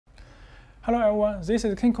Hello everyone, this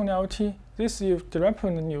is King Kong LT. This is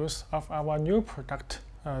development news of our new product.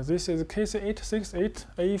 This is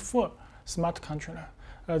KC868-A4 smart controller.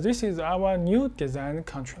 This is our new design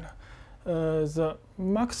controller. The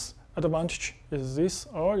max advantage is this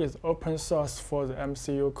all is open source for the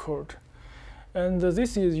MCU code. And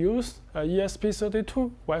this is used ESP32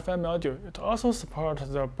 Wi-Fi module. It also supports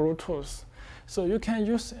the Bluetooth. So you can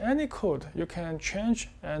use any code. You can change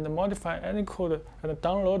and modify any code and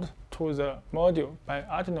download to the module by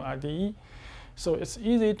Arduino IDE. So it's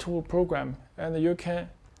easy to program, and you can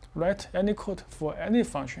write any code for any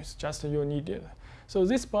functions just you need it. So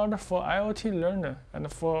this board for IoT learner and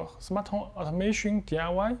for smart home automation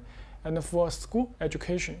DIY and for school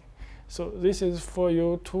education. So this is for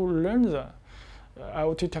you to learn the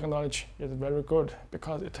IoT technology is very good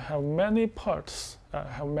because it have many parts,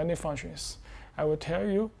 have many functions. I will tell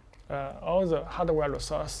you all the hardware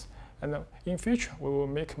resource, and in future we will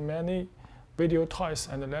make many video toys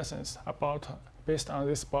and lessons about based on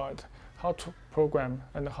this board, how to program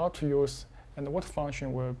and how to use and what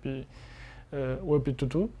function will be to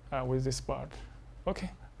do with this board.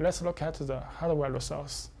 Okay, let's look at the hardware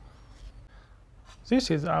resource.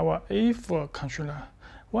 This is our A4 controller.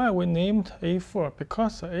 Why we named A4?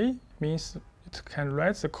 Because A means it can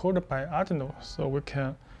write the code by Arduino, so we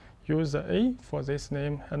can use the A for this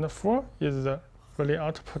name, and the 4 is the relay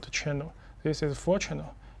output channel. This is 4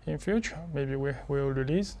 channel. In future, maybe we will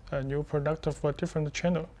release a new product for different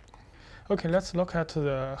channel. Okay, let's look at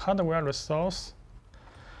the hardware resource.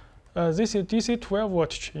 This is DC 12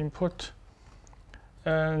 voltage input,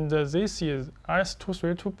 and this is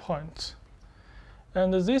RS232 point.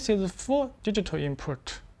 And this is 4 digital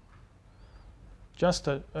input, just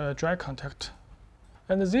a dry contact.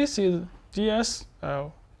 And this is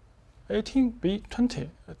DS18B20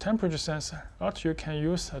 temperature sensor. Also, you can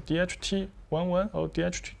use a DHT11 or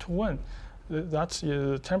DHT21. That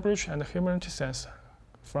is temperature and humidity sensor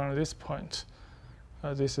from this point.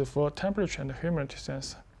 This is for temperature and humidity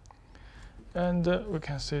sensor. And we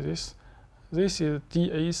can see this. This is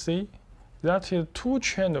DAC. That is 2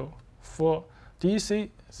 channel for DC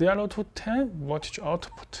 0 to 10 voltage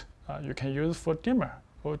output. You can use for dimmer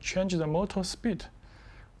or change the motor speed.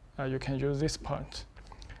 You can use this part.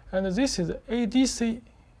 And this is ADC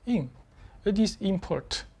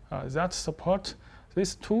input. That support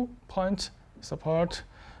these 2 points support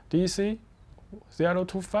DC 0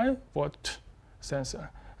 to 5 volt sensor.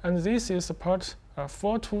 And this is support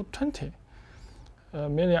 4 to 20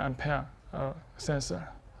 milliampere sensor.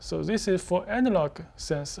 So this is for analog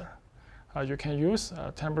sensor. You can use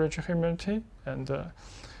temperature, humidity, and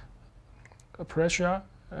pressure,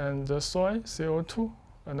 and soil, CO2,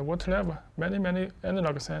 and water level. Many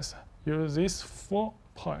analog sensors use these 4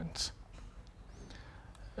 points.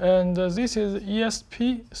 And this is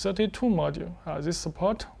ESP32 module. This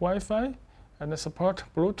support Wi-Fi and support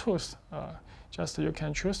Bluetooth. Just you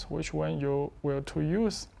can choose which one you will to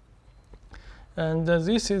use. And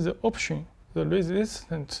this is the option, the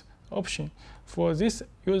resistant option for this.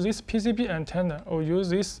 Use this PCB antenna or use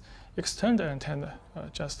this external antenna.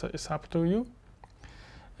 Just it's up to you.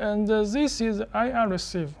 And this is IR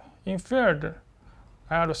receive, infrared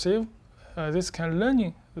IR receive. This can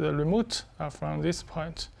learn the remote from this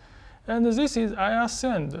point. And this is IR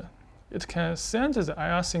send. It can send the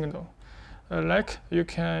IR signal. Like you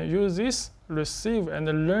can use this receive and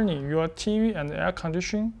learning your TV and air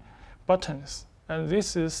conditioning buttons. And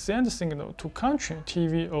this is send signal to control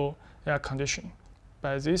TV or air conditioning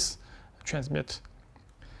by this transmit.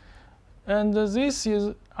 And this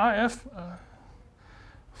is RF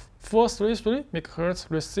 433 MHz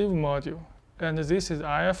receive module. And this is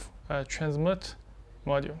RF transmit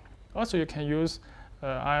module. Also, you can use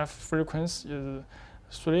RF frequency is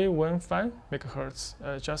 315 MHz.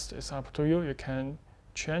 Just it's up to you. You can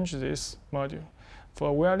change this module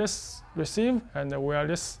for wireless receive and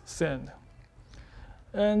wireless send.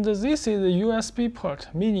 And this is the USB port,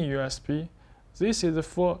 mini USB. This is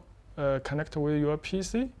for connect with your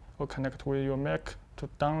PC or connect with your Mac to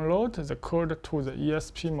download the code to the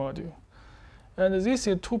ESP module. And this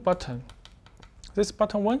is 2 buttons. This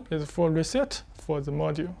button 1 is for reset for the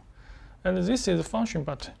module. And this is a function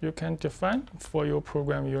button. You can define for your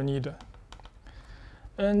program you need.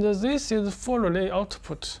 And this is 4 relay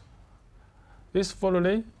output. This 4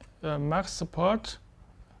 relay max support.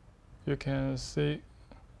 You can see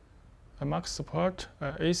a max support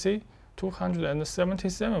AC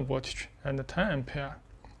 277 voltage and 10 ampere.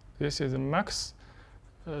 This is max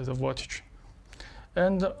the voltage.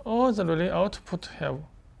 And all the relay output have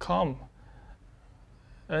COM,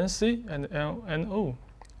 NC, and NO,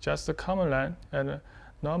 just the common line and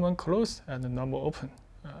normal close and normal open.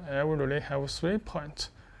 every relay have 3 points.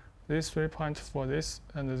 This 3 points for this,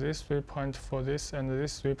 and this 3 points for this, and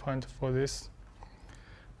this 3 points for this.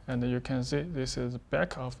 And you can see this is the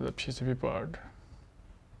back of the PCB board.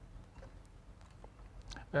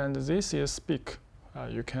 And this is speak.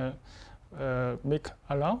 You can make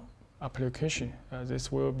alarm application.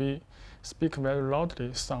 This will be speak very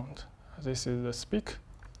loudly sound. This is the speak.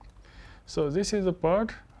 So this is the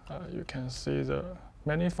board. You can see the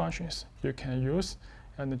many functions you can use,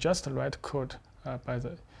 and just write code by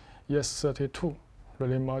the ES32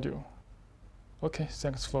 relay module. Okay,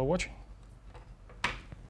 thanks for watching.